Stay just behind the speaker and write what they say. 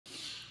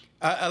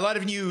A lot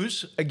of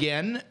news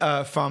again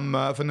from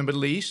the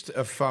Middle East,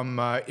 from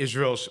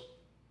Israel's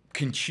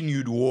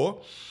continued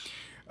war.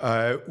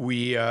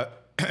 We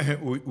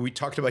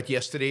talked about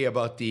yesterday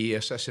about the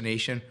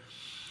assassination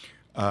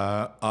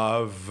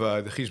of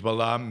the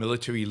Hezbollah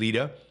military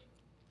leader,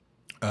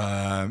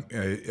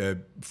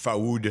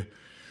 Faoud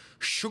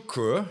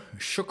Shukr,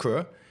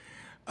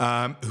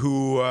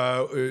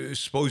 who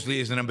supposedly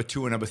is the number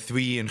 2 and number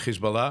 3 in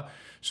Hezbollah.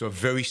 So a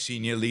very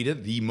senior leader,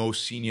 the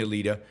most senior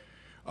leader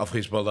of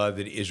Hezbollah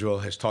that Israel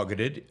has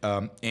targeted.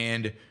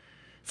 And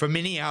for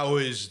many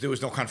hours, there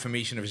was no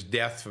confirmation of his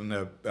death from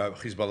the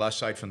Hezbollah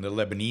side, from the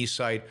Lebanese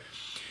side.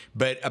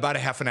 But about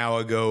an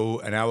hour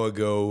ago,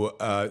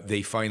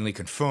 they finally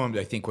confirmed.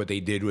 I think what they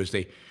did was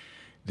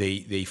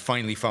they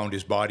finally found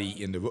his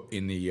body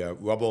in the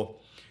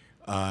rubble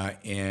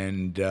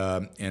and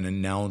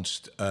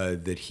announced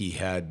that he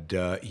had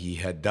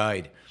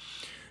died.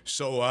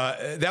 So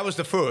that was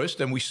the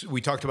first, and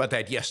we talked about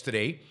that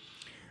yesterday.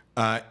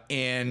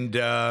 And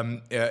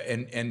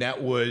that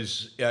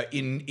was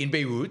in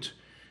Beirut.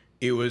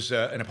 It was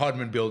an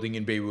apartment building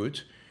in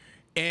Beirut,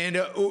 and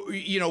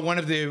one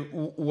of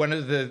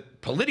the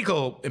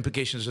political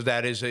implications of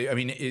that is, I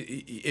mean,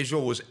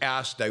 Israel was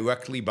asked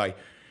directly by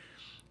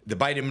the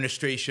Biden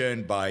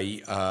administration,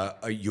 by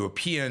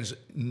Europeans,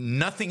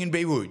 nothing in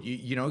Beirut.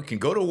 You can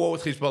go to war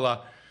with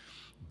Hezbollah,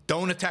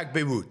 don't attack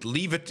Beirut,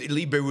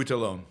 leave Beirut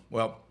alone.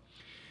 Well,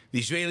 the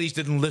Israelis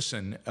didn't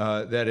listen.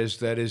 That is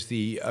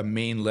the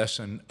main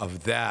lesson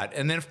of that.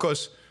 And then, of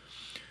course,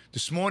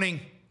 this morning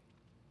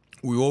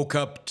we woke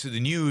up to the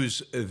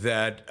news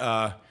that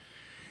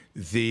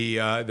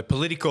the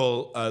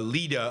political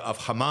leader of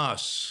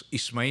Hamas,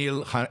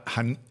 Ismail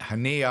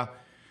Haniya,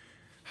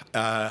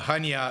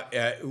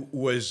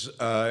 was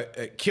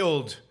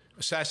killed,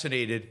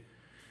 assassinated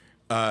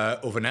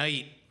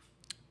overnight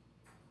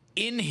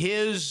in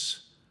his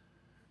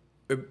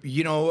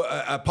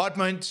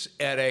apartment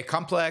at a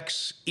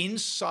complex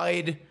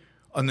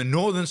on the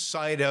northern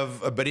side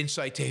but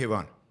inside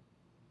Tehran.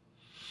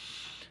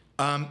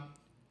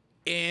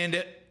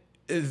 And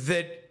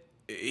that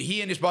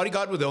he and his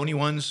bodyguard were the only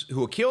ones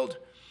who were killed.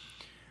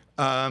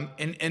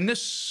 And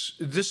this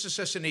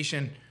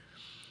assassination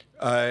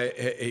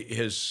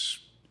has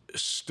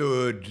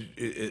stirred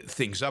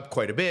things up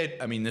quite a bit.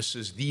 I mean, this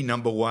is the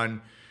number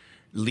one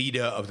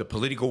leader of the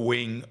political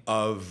wing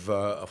of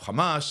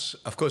Hamas.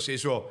 Of course,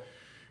 Israel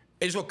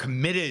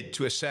committed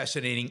to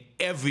assassinating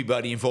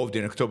everybody involved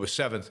in October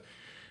 7th,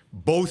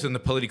 both on the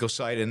political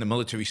side and the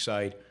military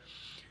side.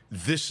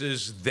 This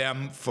is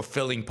them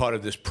fulfilling part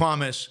of this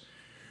promise.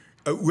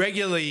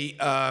 Regularly,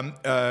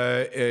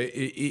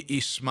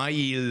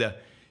 Ismail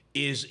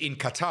is in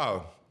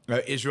Qatar.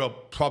 Israel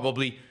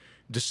probably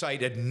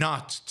decided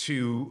not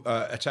to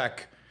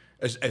attack,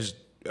 as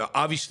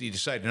obviously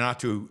decided not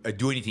to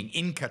do anything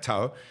in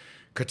Qatar.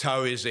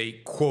 Qatar is a,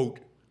 quote,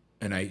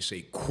 and I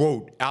say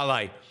quote,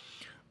 ally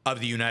of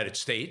the United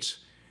States.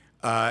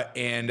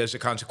 And as a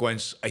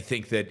consequence, I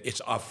think that it's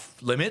off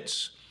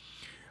limits.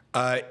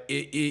 Haniya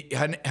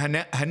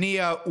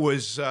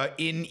was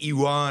in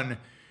Iran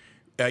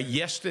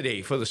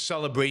yesterday for the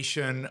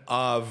celebration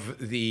of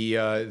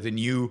the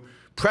new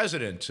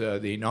president,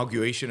 the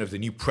inauguration of the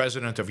new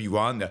president of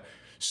Iran, the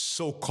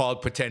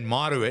so-called pretend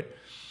moderate,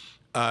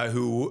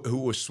 who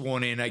was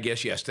sworn in, I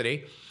guess,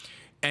 yesterday.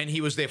 And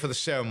he was there for the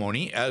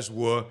ceremony, as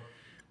were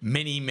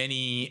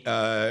many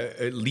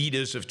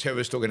leaders of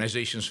terrorist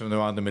organizations from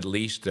around the Middle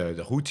East.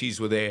 The Houthis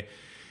were there.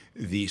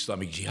 The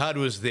Islamic Jihad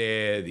was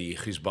there. The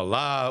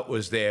Hezbollah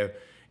was there.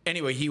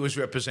 Anyway, he was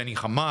representing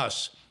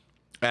Hamas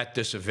at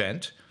this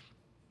event.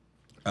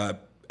 I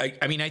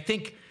mean, I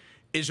think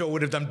Israel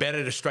would have done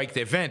better to strike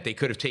the event. They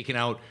could have taken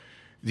out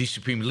the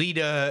supreme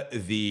leader,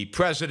 the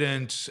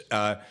president,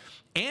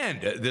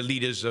 and the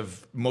leaders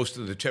of most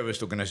of the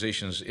terrorist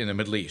organizations in the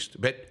Middle East.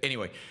 But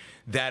anyway,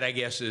 that, I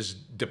guess, is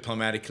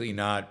diplomatically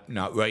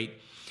not right.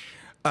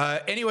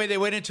 Anyway, they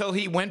waited until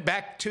he went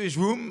back to his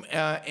room,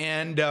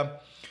 and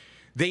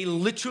they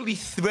literally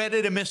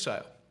threaded a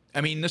missile.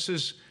 I mean, this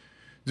is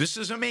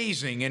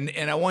amazing,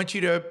 and I want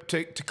you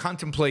to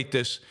contemplate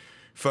this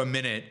for a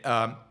minute.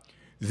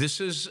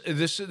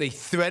 They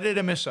threaded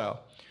a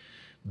missile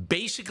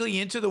basically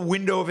into the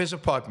window of his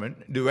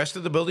apartment. The rest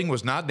of the building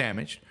was not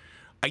damaged.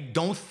 I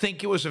don't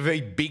think it was a very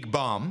big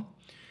bomb.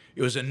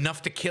 It was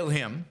enough to kill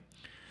him.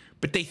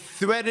 But they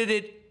threaded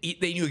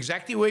it. They knew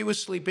exactly where he was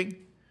sleeping.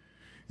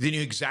 They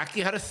knew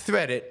exactly how to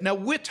thread it. Now,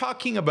 we're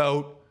talking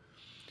about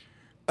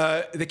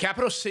the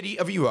capital city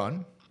of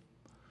Iran.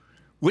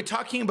 We're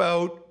talking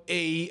about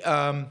a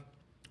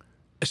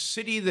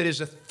city that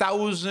is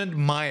 1,000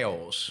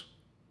 miles,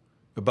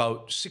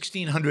 about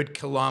 1,600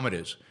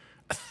 kilometers,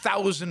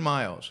 1,000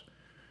 miles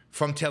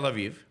from Tel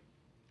Aviv.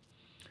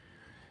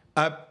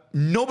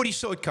 Nobody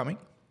saw it coming.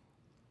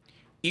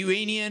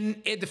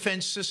 Iranian air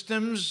defense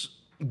systems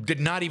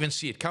did not even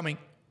see it coming.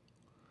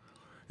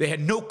 They had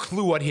no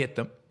clue what hit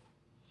them.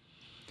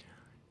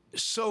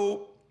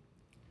 So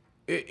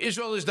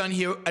Israel has done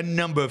here a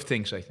number of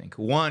things, I think.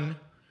 One,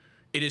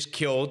 it has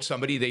killed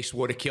somebody they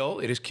swore to kill.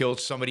 It has killed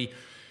somebody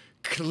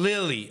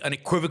clearly,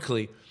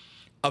 unequivocally,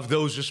 of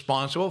those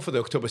responsible for the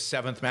October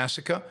 7th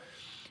massacre.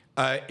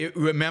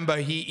 Remember,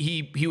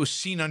 he was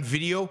seen on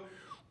video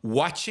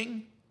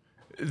watching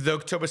the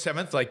October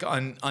 7th, like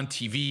on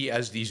TV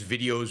as these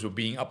videos were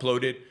being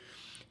uploaded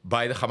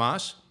by the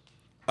Hamas,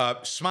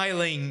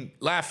 smiling,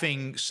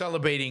 laughing,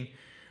 celebrating,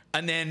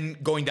 and then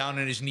going down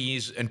on his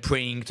knees and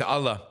praying to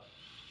Allah.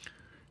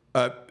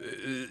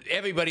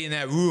 Everybody in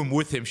that room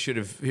with him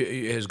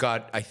has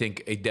got, I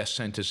think, a death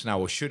sentence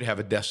now, or should have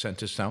a death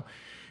sentence now.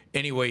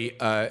 Anyway,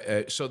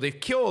 so they've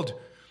killed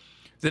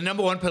the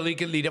 #1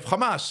 political leader of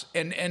Hamas,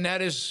 and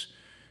that is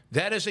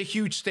a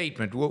huge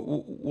statement.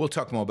 We'll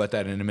talk more about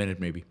that in a minute,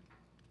 maybe.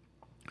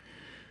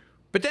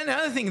 But then the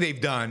other thing they've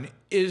done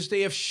is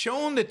they have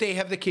shown that they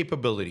have the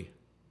capability.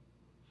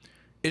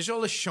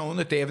 Israel has shown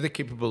that they have the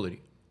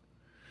capability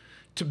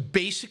to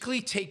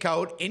basically take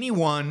out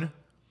anyone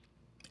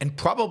and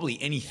probably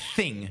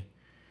anything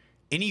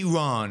in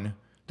Iran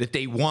that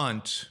they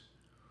want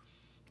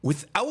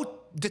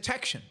without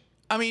detection.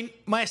 I mean,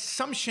 my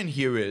assumption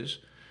here is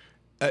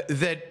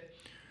that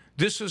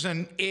this was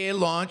an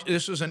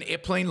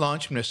airplane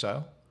launched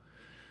missile,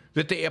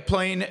 that the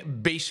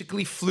airplane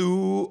basically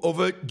flew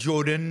over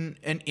Jordan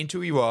and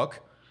into Iraq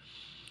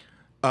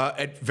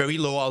at very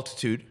low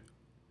altitude,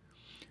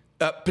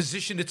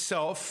 positioned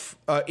itself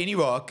in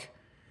Iraq,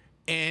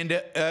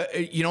 and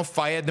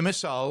fired the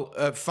missile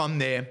from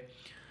there,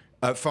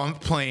 from a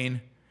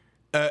plane,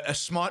 a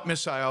smart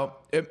missile,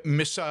 a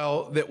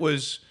missile that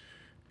was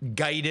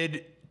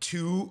guided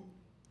to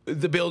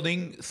the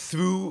building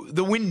through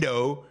the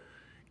window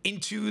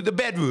into the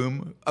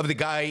bedroom of the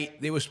guy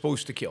they were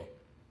supposed to kill.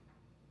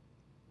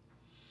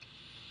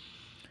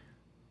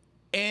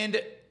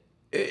 And,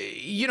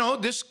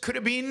 this could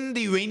have been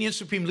the Iranian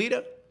supreme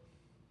leader,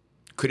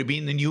 could have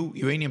been the new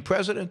Iranian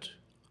president.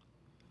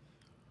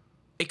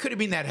 It could have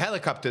been that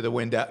helicopter that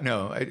went down.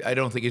 No, I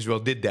don't think Israel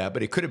did that,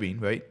 but it could have been,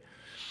 right?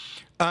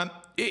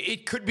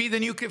 It could be the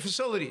nuclear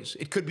facilities.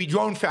 It could be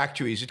drone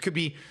factories. It could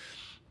be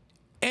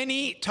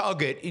any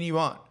target in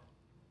Iran.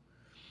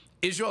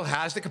 Israel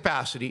has the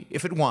capacity,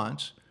 if it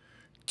wants,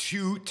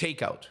 to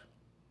take out.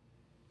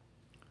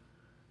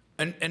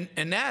 And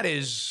that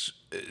is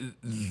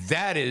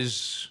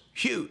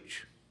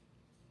huge.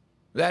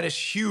 That is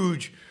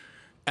huge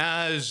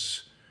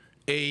as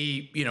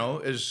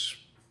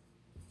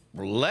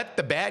let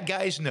the bad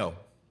guys know.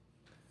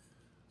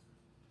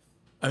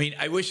 I mean,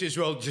 I wish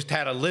Israel just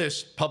had a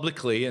list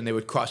publicly and they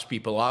would cross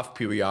people off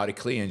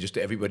periodically and just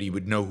everybody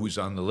would know who's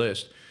on the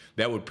list.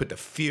 That would put the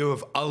fear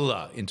of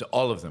Allah into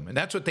all of them. And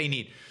that's what they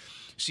need.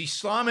 See,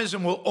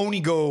 Islamism will only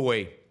go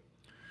away.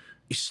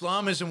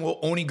 Islamism will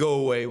only go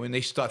away when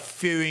they start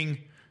fearing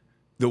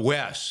the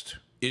West,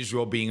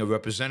 Israel being a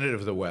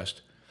representative of the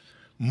West,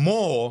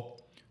 more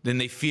than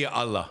they fear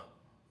Allah.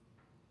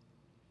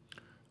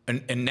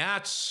 And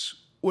that's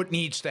what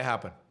needs to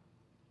happen.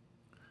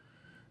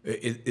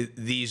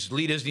 These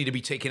leaders need to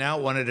be taken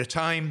out one at a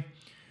time,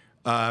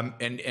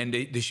 and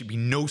there should be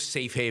no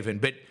safe haven.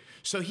 But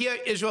so here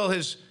Israel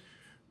has,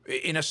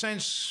 in a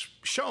sense,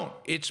 shown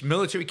its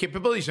military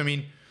capabilities. I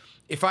mean,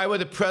 if I were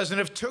the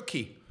president of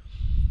Turkey,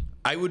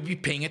 I would be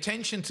paying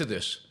attention to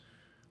this.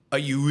 Are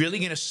you really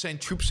going to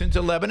send troops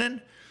into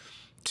Lebanon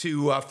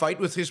to fight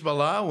with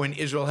Hezbollah when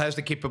Israel has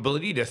the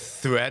capability to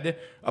thread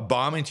a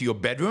bomb into your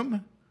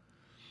bedroom?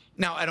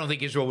 Now, I don't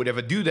think Israel would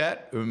ever do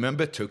that.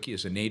 Remember, Turkey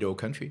is a NATO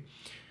country.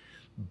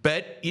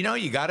 But, you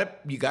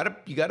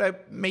gotta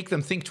make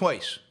them think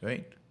twice,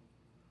 right?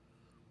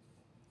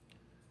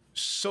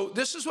 So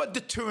this is what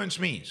deterrence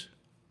means.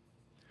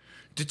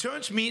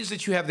 Deterrence means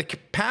that you have the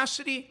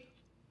capacity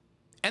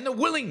and the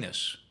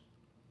willingness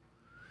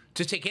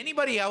to take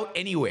anybody out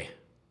anywhere.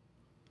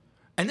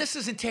 And this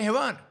is in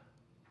Tehran,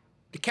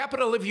 the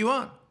capital of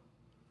Iran.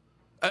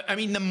 I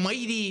mean, the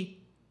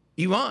mighty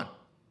Iran.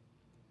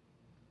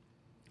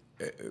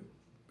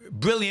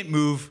 Brilliant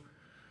move.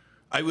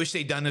 I wish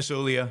they'd done this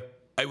earlier.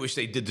 I wish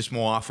they did this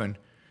more often.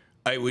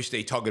 I wish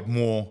they targeted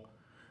more.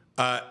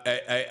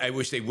 I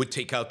wish they would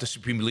take out the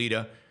supreme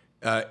leader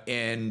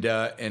and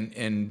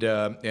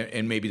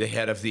maybe the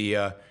head of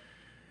the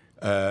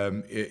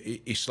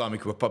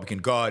Islamic Republican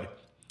Guard.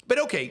 But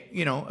okay,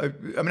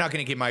 I'm not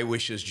going to give my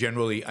wishes.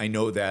 Generally, I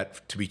know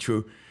that to be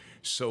true.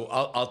 So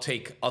I'll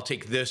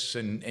take this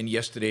and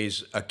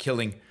yesterday's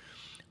killing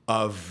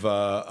of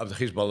the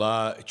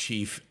Hezbollah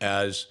chief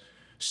as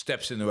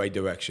steps in the right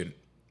direction.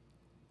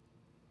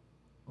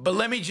 But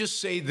let me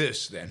just say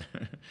this then.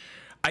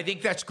 I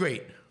think that's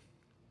great.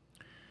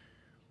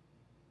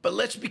 But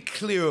let's be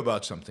clear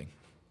about something.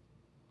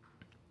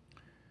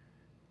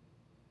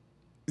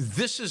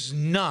 This is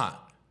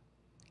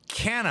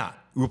cannot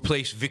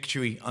replace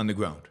victory on the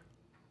ground.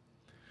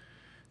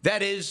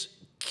 That is,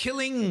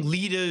 killing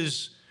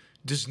leaders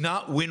does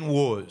not win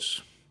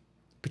wars,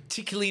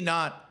 particularly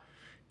not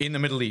in the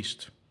Middle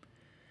East.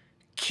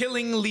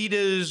 Killing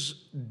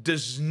leaders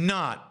does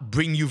not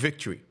bring you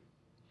victory.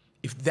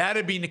 If that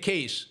had been the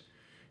case,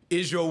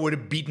 Israel would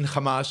have beaten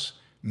Hamas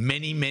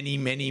many, many,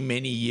 many,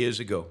 many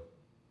years ago.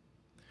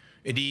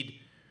 Indeed,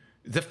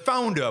 the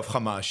founder of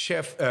Hamas,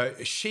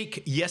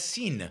 Sheikh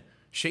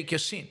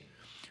Yassin,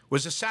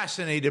 was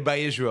assassinated by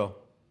Israel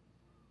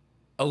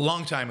a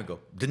long time ago.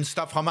 Didn't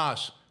stop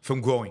Hamas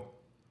from growing.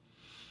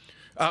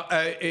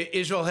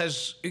 Israel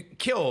has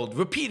killed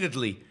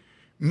repeatedly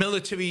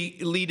military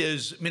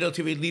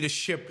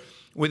leadership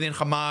within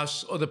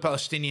Hamas or the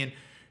Palestinian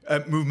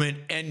movement,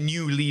 and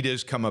new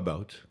leaders come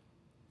about.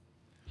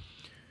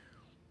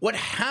 What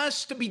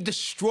has to be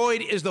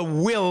destroyed is the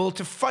will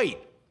to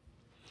fight.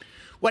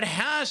 What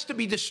has to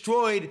be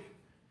destroyed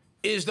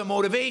is the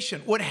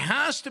motivation. What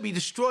has to be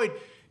destroyed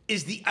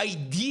is the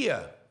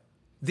idea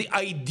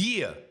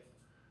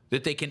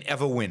that they can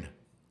ever win.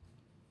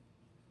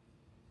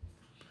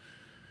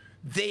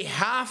 Their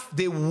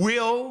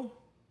will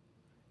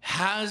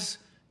has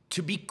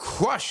to be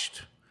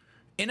crushed,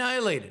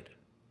 annihilated.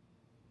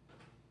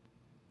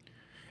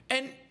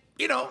 And,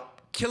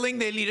 killing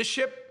their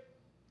leadership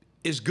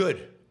is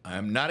good.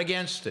 I'm not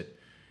against it.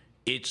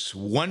 It's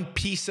one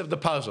piece of the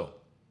puzzle.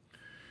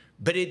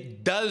 But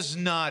it does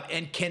not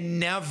and can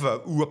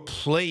never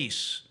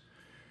replace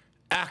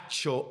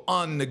actual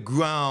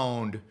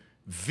on-the-ground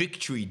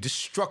victory,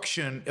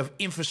 destruction of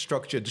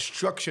infrastructure,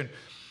 destruction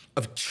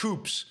of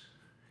troops,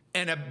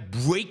 and a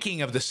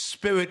breaking of the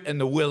spirit and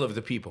the will of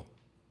the people.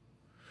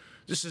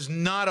 This is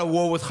not a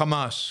war with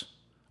Hamas.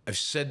 I've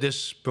said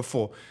this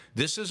before.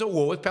 This is a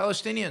war with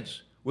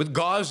Palestinians, with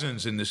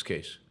Gazans in this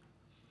case.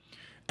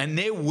 And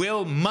their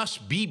will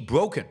must be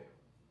broken.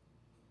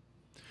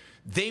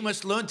 They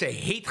must learn to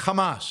hate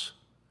Hamas.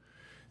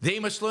 They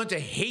must learn to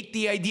hate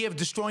the idea of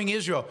destroying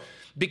Israel,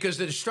 because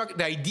the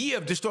idea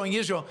of destroying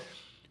Israel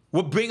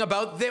will bring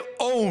about their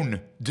own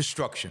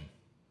destruction.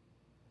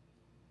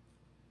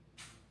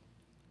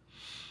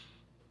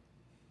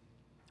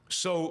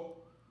 So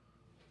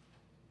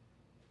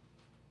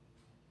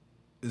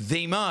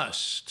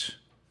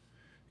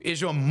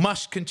Israel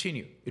must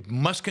continue. It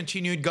must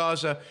continue in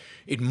Gaza.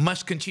 It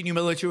must continue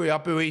military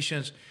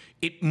operations.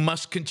 It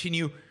must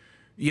continue,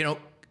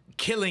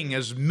 killing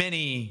as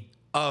many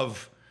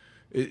of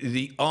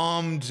the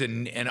armed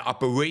and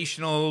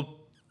operational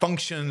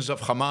functions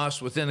of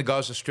Hamas within the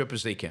Gaza Strip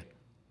as they can.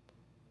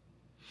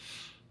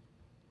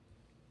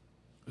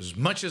 As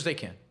much as they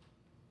can.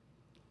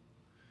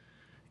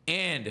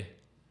 And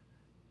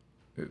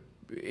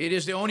it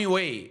is the only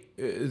way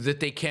that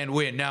they can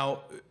win.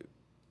 Now,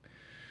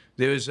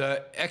 there was an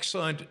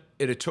excellent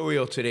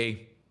editorial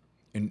today,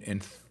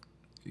 and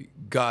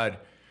God,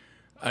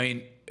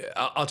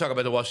 I'll talk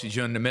about the Wall Street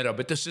Journal in a minute,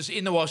 but this is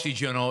in the Wall Street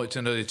Journal. It's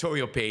an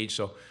editorial page,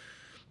 so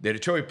the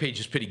editorial page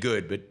is pretty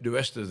good, but the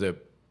rest of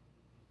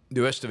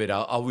it,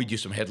 I'll read you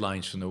some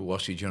headlines from the Wall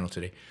Street Journal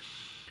today.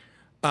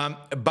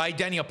 By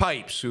Daniel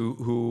Pipes,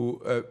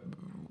 who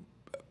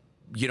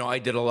I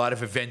did a lot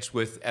of events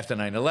with after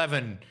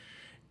 9/11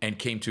 and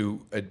came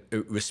to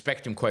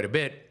respect him quite a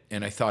bit,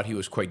 and I thought he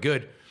was quite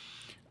good.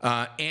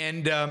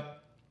 Daniel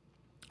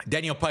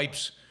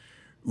Pipes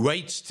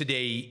writes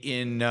today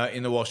in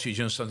the Wall Street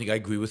Journal something I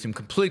agree with him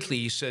completely.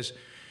 He says,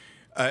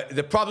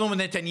 the problem with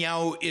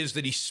Netanyahu is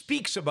that he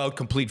speaks about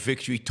complete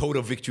victory,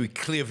 total victory,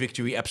 clear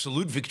victory,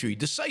 absolute victory,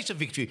 decisive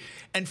victory,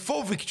 and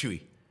full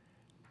victory.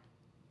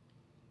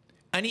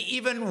 And he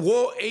even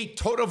wore a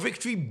total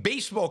victory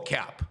baseball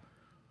cap.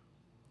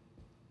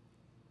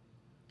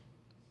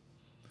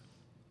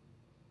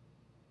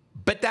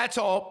 But that's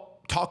all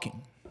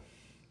talking.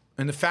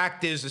 And the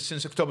fact is that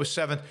since October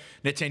 7th,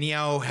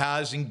 Netanyahu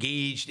has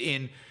engaged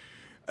in,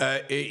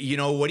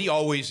 what he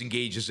always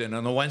engages in.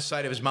 On the one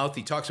side of his mouth,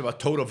 he talks about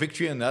total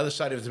victory. On the other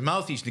side of his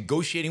mouth, he's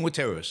negotiating with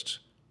terrorists.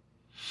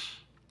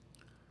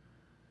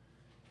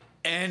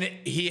 And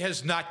he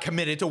has not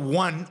committed to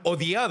one or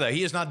the other.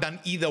 He has not done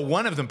either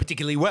one of them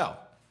particularly well.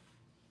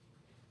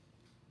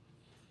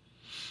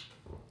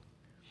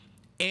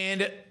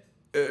 And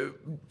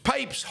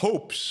Pipes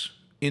hopes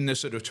in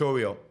this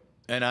editorial,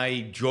 and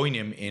I join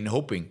him in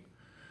hoping,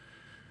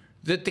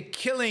 that the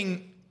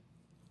killing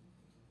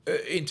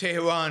in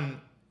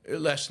Tehran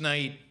last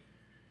night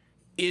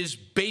is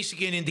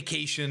basically an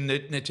indication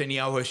that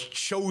Netanyahu has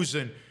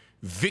chosen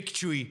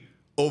victory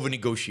over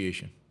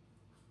negotiation.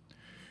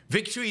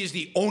 Victory is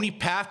the only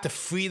path to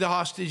free the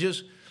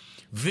hostages.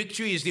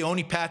 Victory is the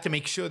only path to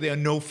make sure there are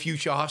no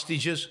future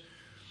hostages.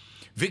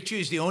 Victory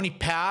is the only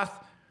path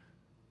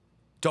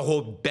to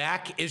hold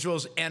back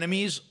Israel's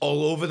enemies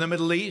all over the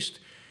Middle East.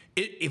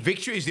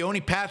 Victory is the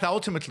only path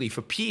ultimately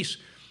for peace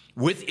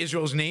with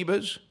Israel's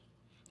neighbors,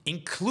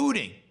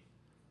 including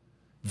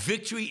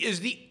victory is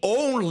the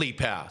only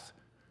path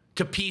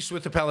to peace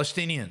with the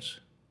Palestinians.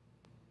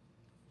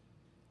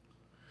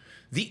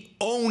 The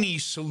only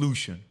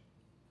solution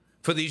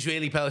for the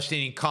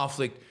Israeli-Palestinian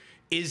conflict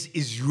is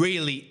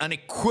Israeli,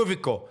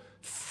 unequivocal,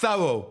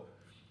 thorough,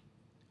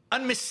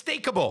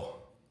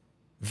 unmistakable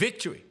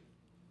victory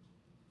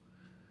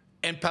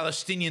and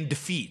Palestinian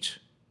defeat,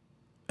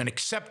 an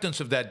acceptance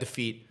of that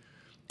defeat,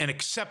 an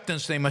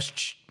acceptance they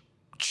must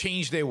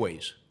change their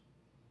ways.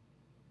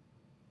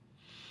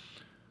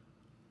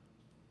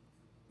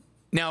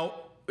 Now,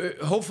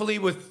 hopefully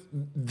with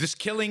this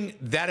killing,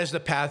 that is the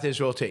path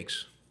Israel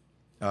takes.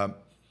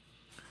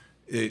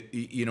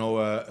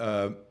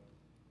 Hania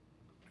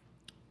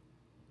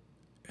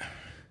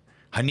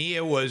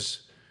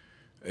was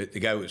the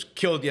guy who was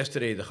killed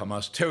yesterday, the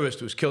Hamas terrorist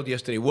who was killed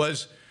yesterday,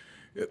 was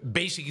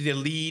basically the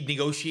lead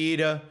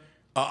negotiator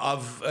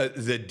of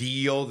the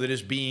deal that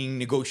is being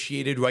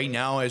negotiated right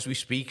now as we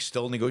speak.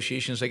 Still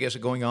negotiations, I guess, are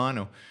going on,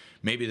 or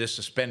maybe they're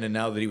suspended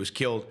now that he was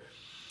killed.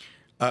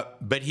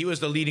 But he was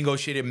the lead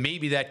negotiator.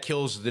 Maybe that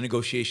kills the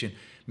negotiation.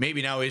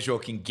 Maybe now Israel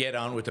can get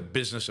on with the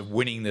business of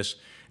winning this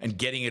and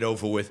getting it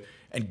over with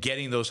and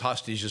getting those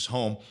hostages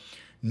home,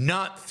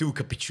 not through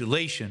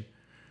capitulation,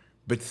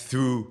 but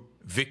through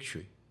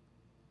victory.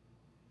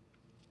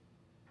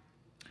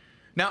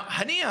 Now,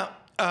 Hania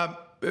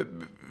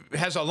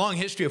has a long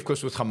history, of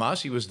course, with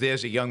Hamas. He was there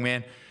as a young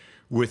man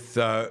with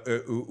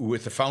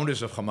the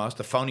founders of Hamas,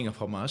 the founding of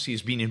Hamas.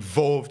 He's been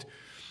involved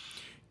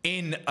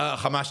in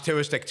Hamas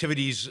terrorist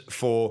activities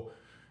for,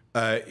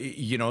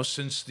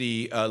 since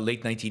the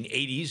late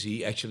 1980s.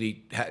 He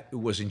actually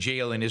was in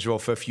jail in Israel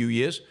for a few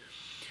years.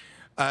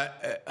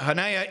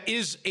 Hania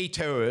is a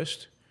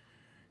terrorist.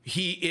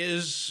 He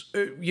is,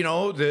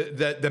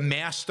 the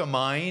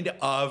mastermind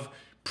of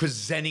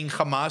presenting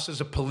Hamas as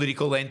a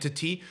political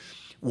entity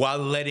while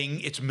letting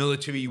its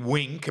military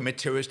wing commit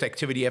terrorist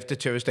activity after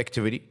terrorist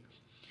activity.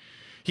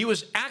 He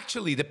was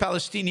actually the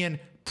Palestinian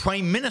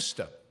prime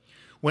minister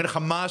when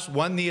Hamas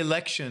won the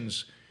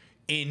elections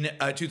in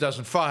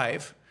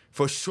 2005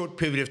 for a short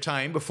period of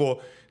time before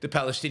the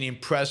Palestinian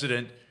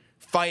president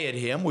fired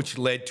him, which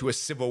led to a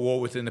civil war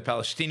within the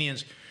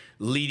Palestinians,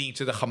 leading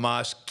to the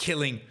Hamas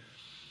killing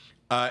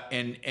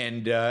and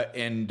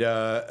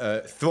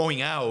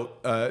throwing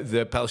out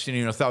the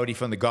Palestinian Authority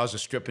from the Gaza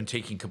Strip and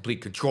taking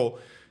complete control.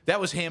 That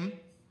was him.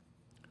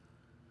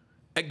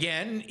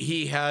 Again,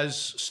 he has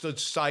stood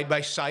side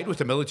by side with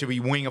the military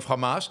wing of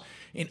Hamas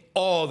in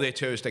all their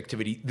terrorist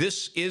activity.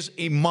 This is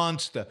a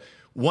monster,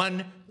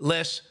 one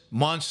less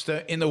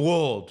monster in the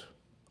world.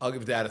 I'll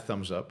give that a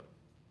thumbs up.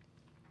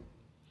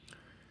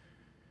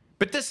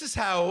 But this is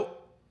how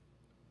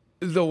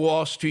the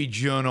Wall Street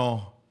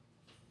Journal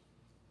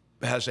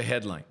has a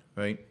headline,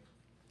 right?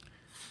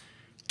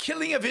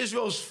 Killing of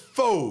Israel's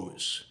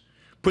foes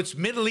puts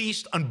Middle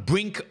East on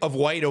brink of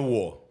wider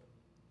war.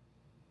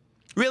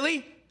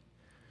 Really?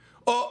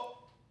 Or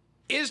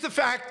is the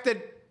fact that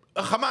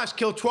Hamas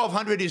killed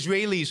 1,200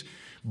 Israelis,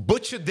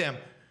 butchered them,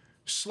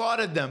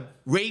 slaughtered them,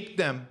 raped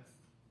them,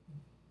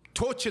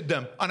 tortured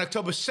them on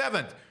October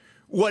 7th,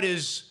 what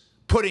is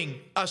putting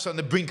us on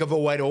the brink of a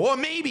wider war? Or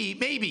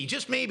maybe,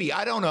 just maybe,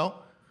 I don't know.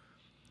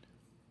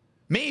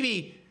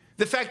 Maybe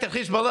the fact that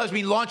Hezbollah has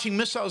been launching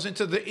missiles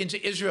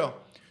into Israel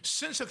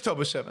since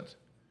October 7th,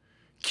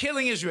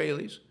 killing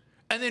Israelis,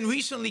 and then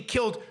recently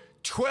killed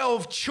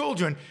 12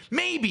 children.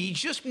 Maybe,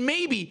 just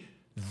maybe,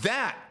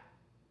 that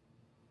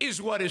is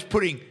what is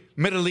putting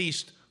Middle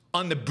East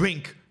on the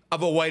brink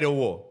of a wider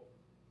war.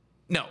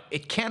 No,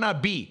 it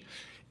cannot be.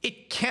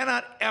 It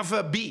cannot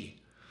ever be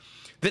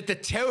that the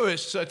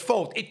terrorists are at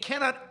fault. It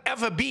cannot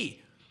ever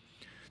be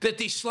that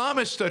the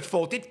Islamists are at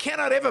fault. It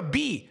cannot ever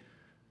be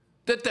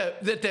that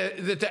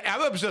the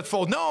Arabs are at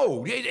fault.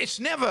 No,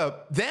 it's never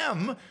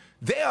them.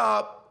 They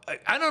are,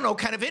 I don't know,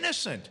 kind of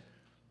innocent.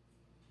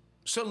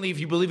 Certainly, if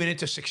you believe in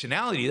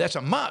intersectionality, that's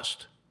a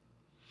must.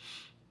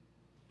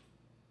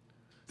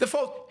 The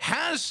fault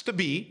has to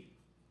be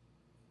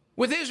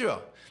with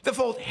Israel. The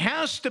fault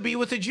has to be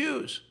with the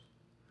Jews.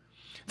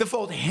 The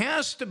fault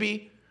has to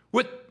be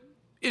with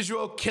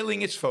Israel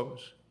killing its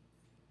foes.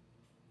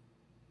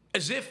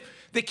 As if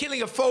the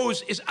killing of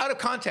foes is out of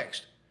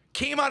context,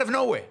 came out of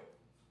nowhere.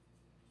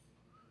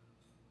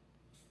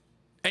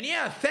 And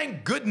yeah,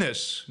 thank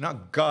goodness,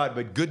 not God,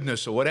 but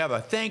goodness or whatever,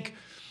 thank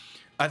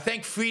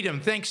freedom,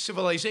 thank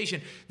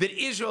civilization, that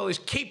Israel is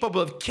capable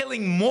of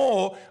killing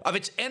more of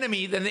its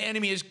enemy than the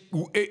enemy is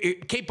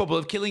capable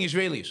of killing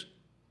Israelis.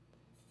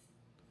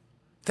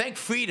 Thank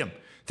freedom,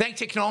 thank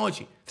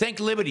technology, thank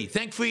liberty,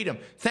 thank freedom,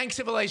 thank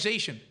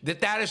civilization,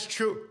 that is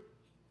true.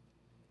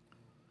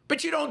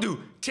 But you don't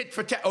do tit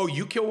for tat. Oh,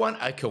 you kill one,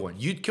 I kill one.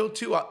 You kill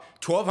two,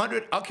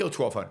 1,200, I'll kill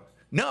 1,200.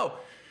 No.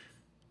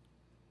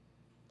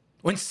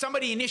 When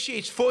somebody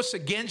initiates force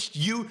against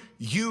you,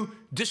 you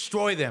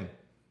destroy them.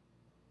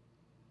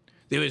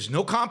 There is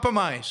no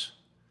compromise.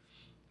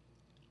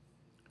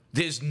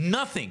 There's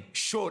nothing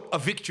short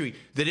of victory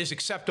that is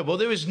acceptable.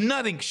 There is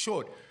nothing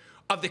short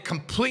of the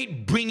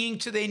complete bringing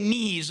to their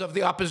knees of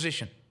the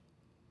opposition.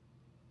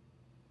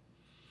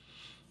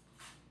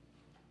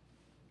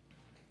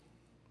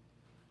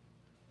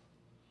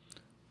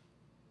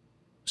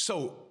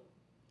 So,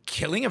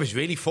 killing of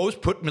Israeli foes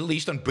put Middle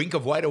East on brink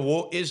of wider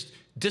war is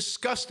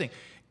disgusting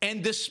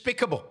and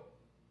despicable.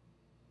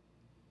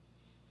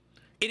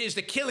 It is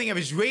the killing of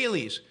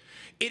Israelis.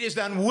 It is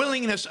the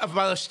unwillingness of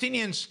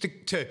Palestinians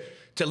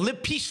to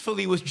live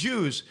peacefully with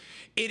Jews.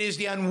 It is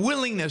the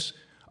unwillingness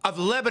of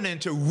Lebanon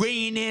to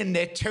rein in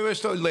their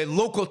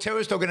local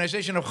terrorist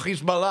organization of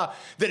Hezbollah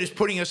that is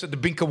putting us at the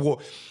brink of war.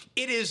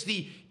 It is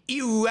the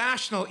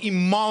irrational,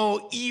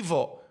 immoral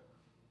evil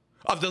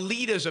of the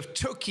leaders of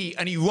Turkey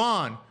and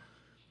Iran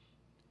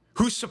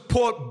who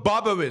support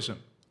barbarism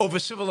over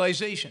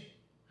civilization,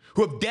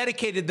 who have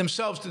dedicated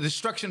themselves to the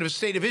destruction of the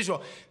state of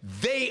Israel,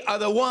 they are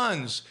the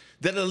ones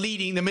that are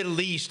leading the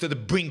Middle East to the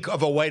brink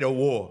of a wider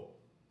war.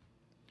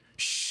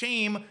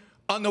 Shame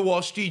on the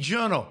Wall Street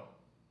Journal.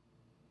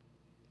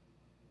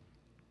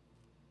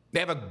 They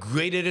have a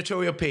great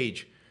editorial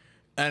page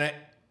and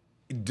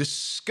a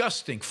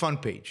disgusting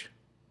front page.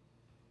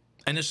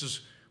 And this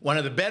is one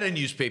of the better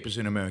newspapers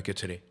in America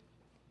today.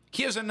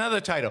 Here's another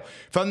title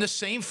from the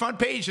same front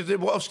page of the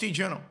Wall Street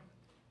Journal.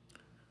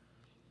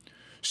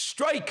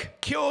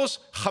 Strike kills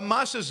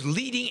Hamas's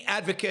leading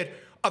advocate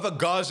of a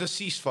Gaza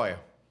ceasefire.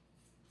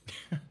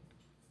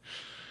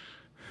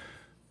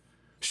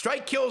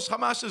 Strike kills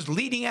Hamas's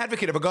leading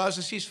advocate of a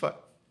Gaza ceasefire.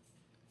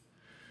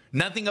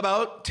 Nothing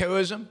about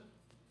terrorism.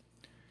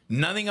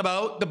 Nothing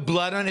about the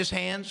blood on his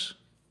hands.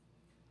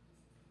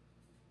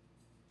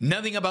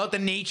 Nothing about the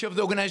nature of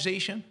the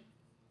organization.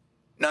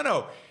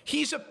 No.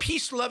 He's a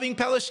peace-loving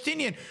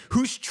Palestinian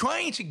who's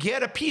trying to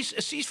get a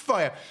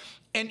ceasefire.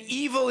 And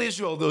evil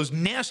Israel, those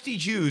nasty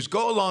Jews,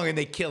 go along and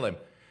they kill him.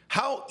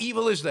 How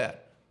evil is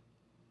that?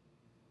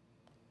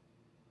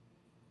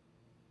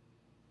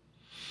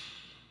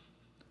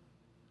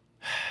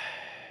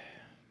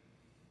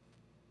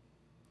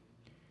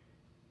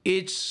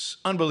 It's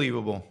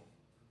unbelievable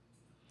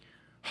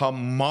how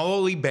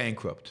morally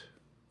bankrupt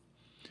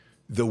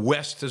the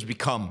West has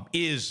become,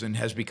 and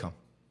has become.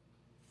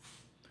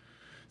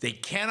 They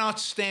cannot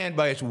stand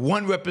by its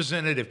one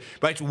representative,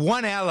 by its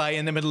one ally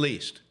in the Middle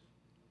East.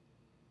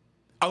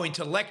 Our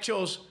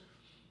intellectuals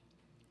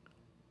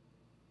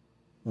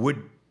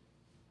would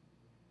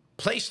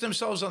place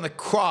themselves on the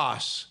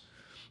cross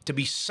to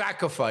be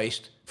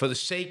sacrificed for the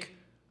sake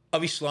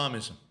of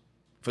Islamism,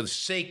 for the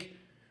sake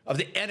of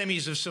the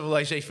enemies of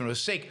civilization, for the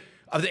sake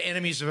of the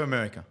enemies of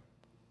America.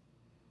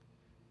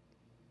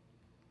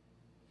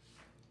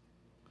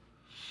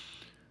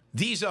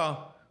 These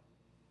are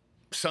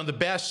some of the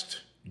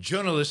best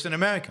journalists in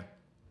America.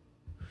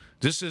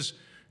 This is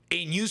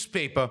a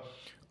newspaper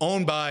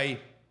owned by,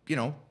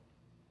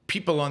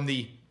 people on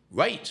the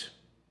right.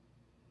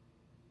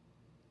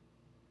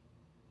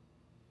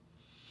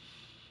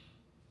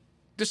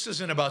 This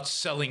isn't about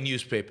selling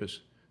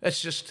newspapers.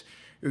 That's just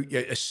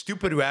a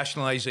stupid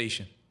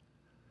rationalization.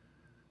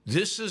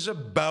 This is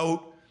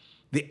about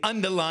the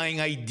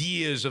underlying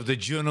ideas of the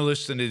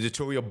journalists and the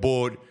editorial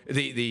board,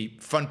 the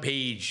front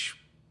page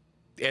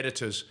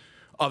editors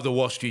of the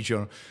Wall Street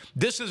Journal.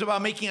 This is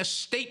about making a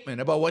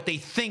statement about what they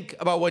think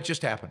about what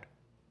just happened.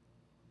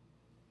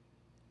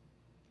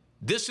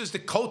 This is the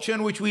culture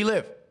in which we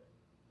live.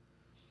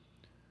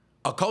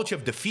 A culture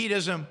of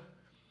defeatism,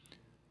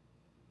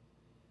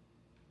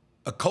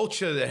 a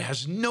culture that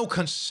has no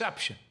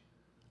conception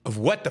of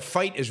what the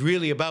fight is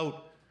really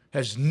about,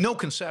 has no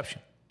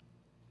conception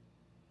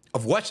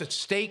of what's at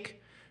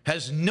stake,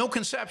 has no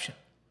conception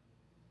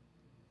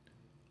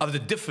of the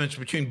difference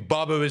between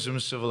barbarism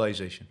and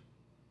civilization.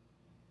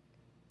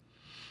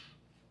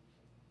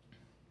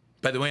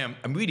 By the way,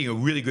 I'm reading a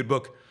really good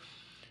book.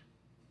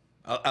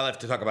 I'll have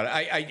to talk about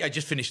it. I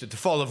just finished it, The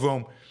Fall of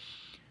Rome.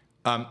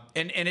 And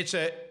it's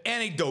an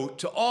anecdote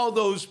to all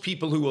those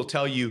people who will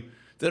tell you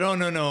that, oh,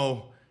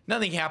 no,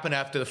 nothing happened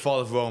after the fall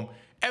of Rome.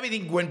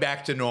 Everything went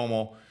back to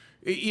normal.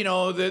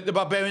 The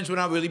barbarians were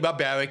not really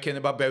barbaric, and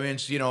the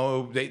barbarians,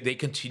 they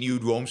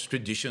continued Rome's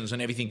traditions,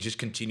 and everything just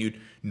continued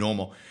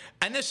normal.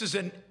 And this is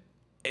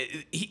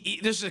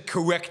a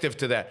corrective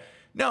to that.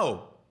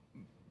 No,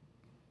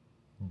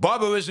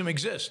 barbarism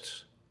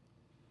exists.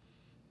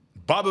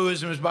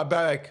 Barbarism is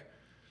barbaric,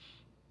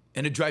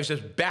 and it drives us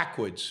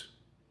backwards.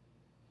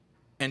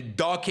 And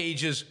dark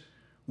ages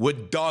were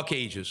dark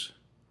ages.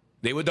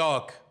 They were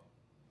dark.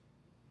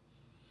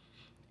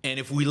 And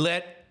if we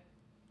let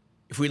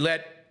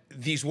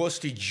these Wall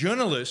Street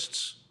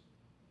journalists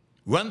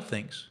run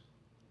things,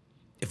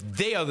 if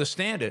they are the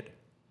standard,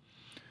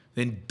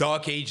 then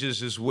dark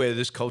ages is where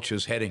this culture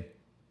is heading.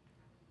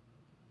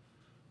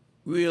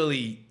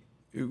 Really,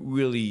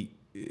 really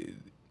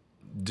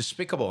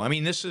despicable. I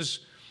mean, these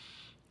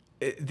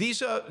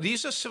are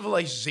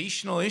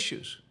civilizational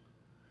issues.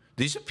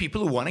 These are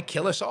people who want to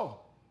kill us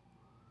all.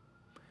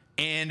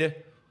 And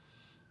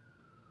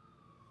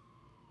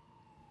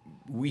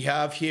we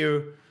have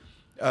here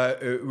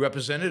a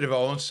representative of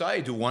our own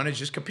side who want to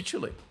just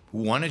capitulate, who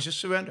want to just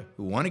surrender,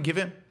 who want to give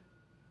in,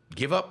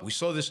 give up. We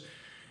saw this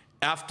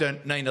after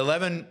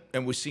 9/11,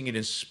 and we're seeing it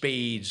in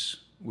spades.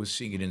 We're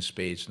seeing it in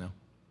spades now.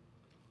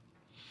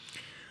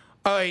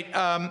 All right,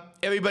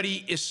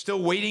 everybody is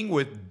still waiting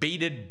with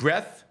bated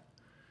breath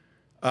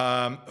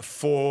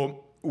for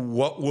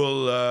what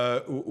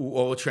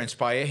will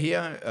transpire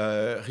here.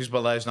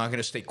 Hezbollah is not going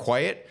to stay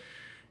quiet.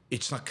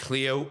 It's not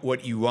clear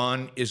what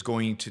Iran is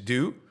going to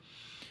do.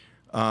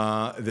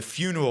 The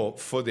funeral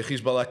for the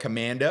Hezbollah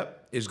commander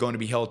is going to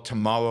be held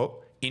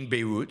tomorrow in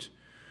Beirut.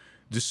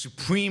 The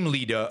supreme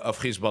leader of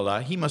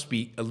Hezbollah, he must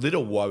be a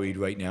little worried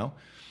right now,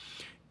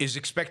 is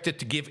expected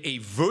to give a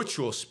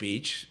virtual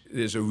speech.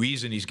 There's a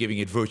reason he's giving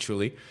it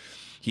virtually.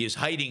 He is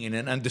hiding in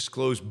an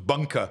undisclosed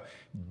bunker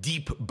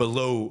deep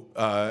below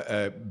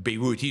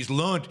Beirut. He's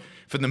learned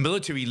from the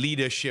military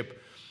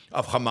leadership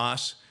of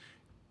Hamas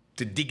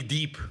to dig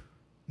deep,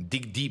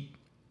 dig deep.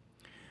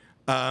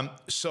 He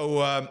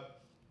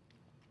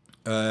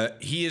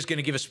is going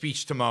to give a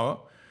speech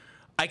tomorrow.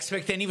 I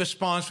expect any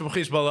response from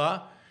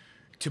Hezbollah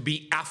to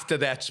be after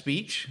that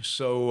speech,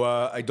 so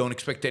I don't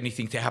expect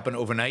anything to happen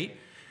overnight.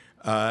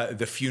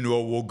 The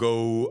funeral will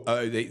go.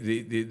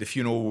 The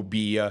funeral will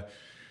be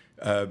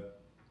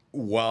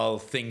while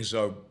things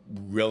are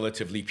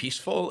relatively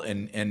peaceful,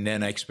 and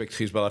then I expect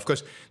Hezbollah. Of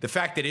course, the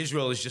fact that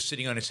Israel is just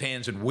sitting on its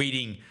hands and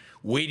waiting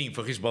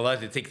for Hezbollah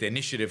to take the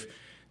initiative,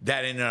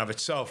 that in and of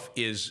itself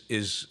is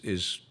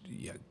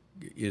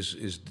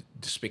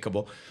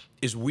despicable.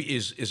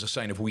 Is a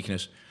sign of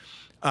weakness,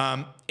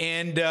 it's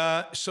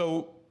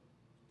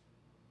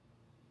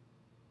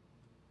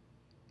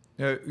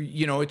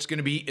going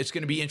to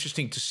be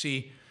interesting to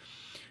see,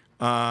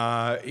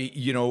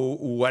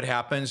 what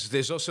happens.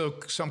 There's also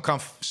some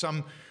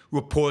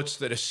reports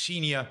that a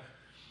senior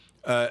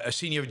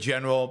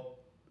general,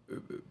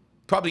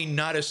 probably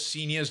not as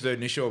senior as the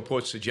initial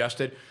reports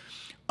suggested,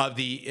 of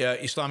the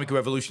Islamic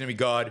Revolutionary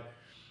Guard,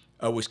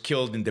 was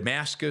killed in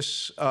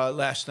Damascus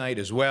last night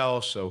as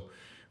well.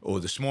 Or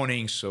this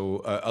morning.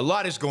 So a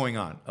lot is going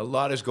on. A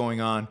lot is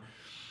going on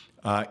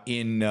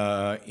in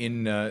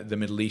the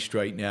Middle East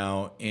right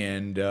now,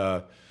 and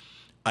I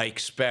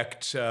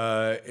expect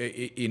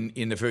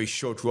in the very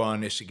short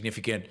run a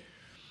significant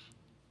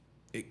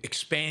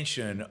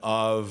expansion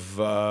of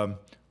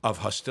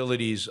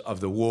hostilities,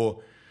 of the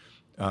war,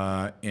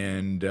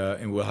 and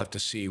we'll have to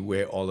see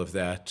where all of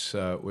that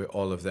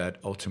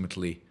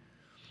ultimately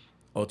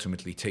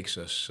takes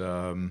us.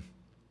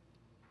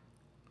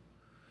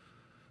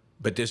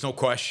 But there's no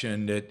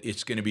question that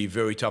it's going to be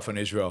very tough on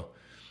Israel,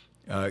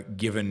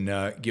 given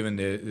the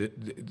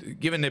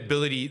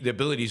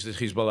abilities that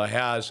Hezbollah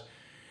has,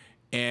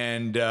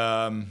 and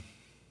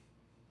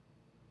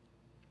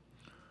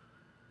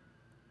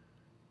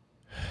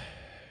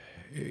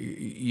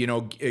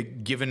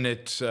given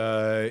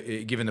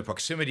the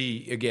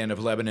proximity again of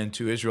Lebanon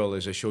to Israel,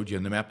 as I showed you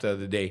on the map the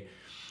other day,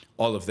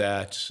 all of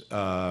that,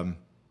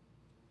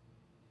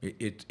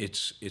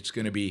 it's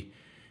going to be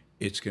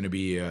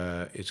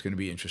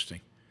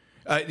interesting.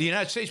 The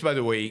United States, by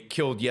the way,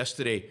 killed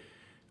yesterday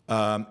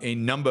a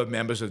number of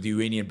members of the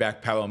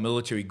Iranian-backed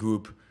paramilitary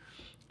group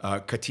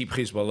Kataib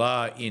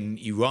Hezbollah in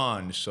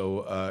Iran.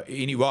 So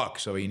in Iraq,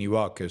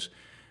 as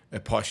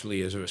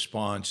partially as a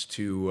response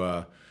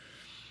to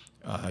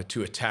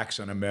attacks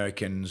on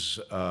Americans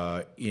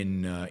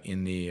in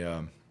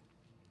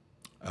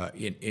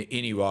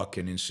Iraq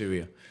and in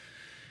Syria.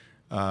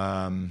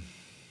 All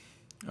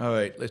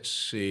right, let's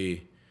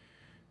see.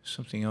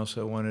 Something else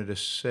I wanted to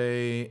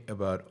say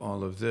about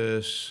all of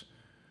this.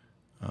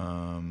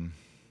 I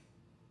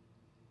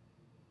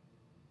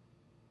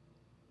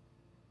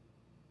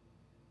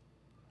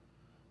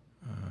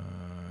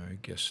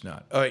guess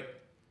not. All right.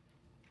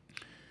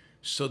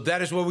 So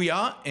that is where we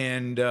are,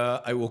 and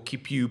I will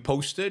keep you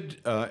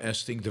posted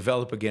as things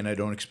develop. Again, I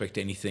don't expect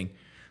anything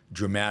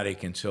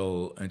dramatic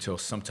until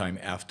sometime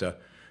after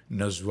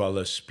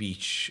Nasrallah's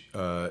speech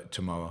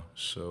tomorrow.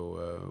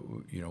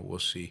 So we'll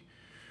see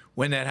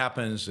when that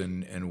happens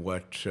and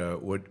what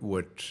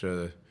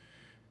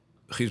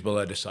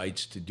Hezbollah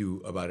decides to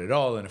do about it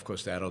all. And of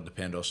course, that'll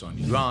depend also on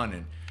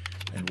Iran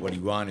and what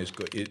Iran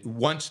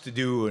wants to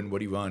do and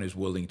what Iran is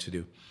willing to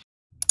do.